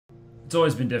It's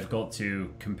always been difficult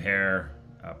to compare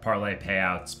parlay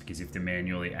payouts because you have to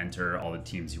manually enter all the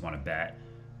teams you want to bet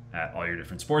at all your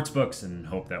different sports books and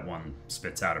hope that one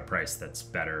spits out a price that's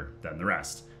better than the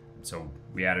rest. So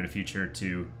we added a feature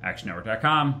to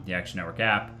actionnetwork.com, the Action Network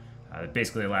app, that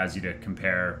basically allows you to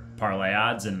compare parlay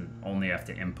odds and only have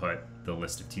to input the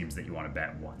list of teams that you want to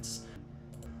bet once.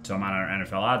 So I'm on our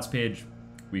NFL odds page,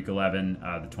 week 11,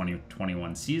 the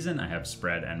 2021 season. I have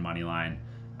spread and money line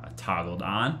toggled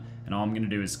on, and all I'm going to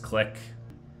do is click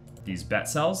these bet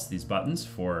cells, these buttons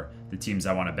for the teams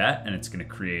I want to bet, and it's going to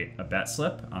create a bet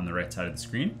slip on the right side of the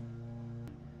screen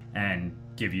and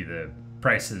give you the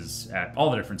prices at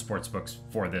all the different sports books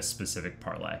for this specific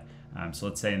parlay. So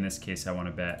let's say in this case I want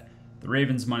to bet the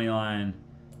Ravens money line,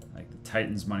 like the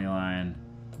Titans money line.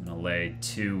 I'm going to lay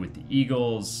 2 with the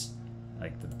Eagles,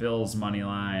 like the Bills money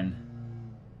line,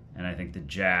 and I think the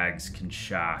Jags can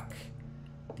shock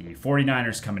the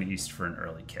 49ers coming east for an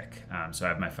early kick. So I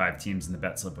have my 5 teams in the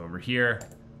bet slip over here.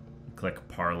 Click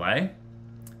parlay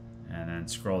and then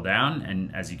scroll down,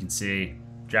 and as you can see,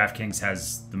 DraftKings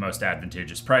has the most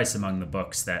advantageous price among the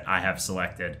books that I have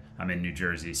selected. I'm in New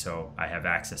Jersey, so I have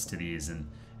access to these, and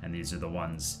these are the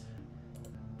ones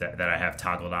that I have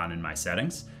toggled on in my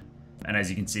settings. And as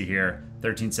you can see here,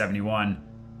 $13.71,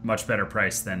 much better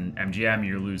price than MGM.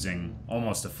 You're losing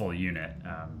almost a full unit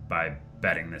by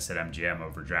betting this at MGM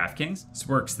over DraftKings. This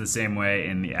works the same way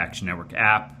in the Action Network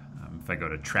app. If I go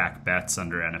to track bets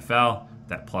under NFL,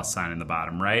 that plus sign in the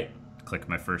bottom right, click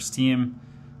my first team,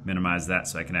 minimize that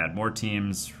so I can add more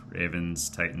teams: Ravens,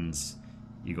 Titans,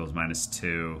 Eagles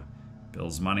 -2,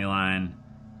 Bills money line,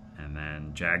 and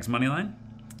then Jags money line.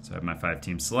 So I have my 5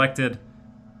 teams selected,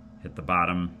 hit the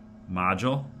bottom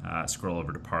module, scroll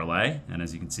over to parlay, and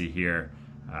as you can see here,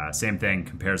 same thing,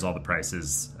 compares all the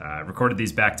prices. Recorded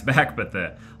these back to back, but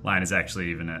the line is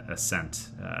actually even a cent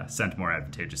more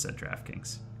advantageous at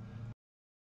DraftKings.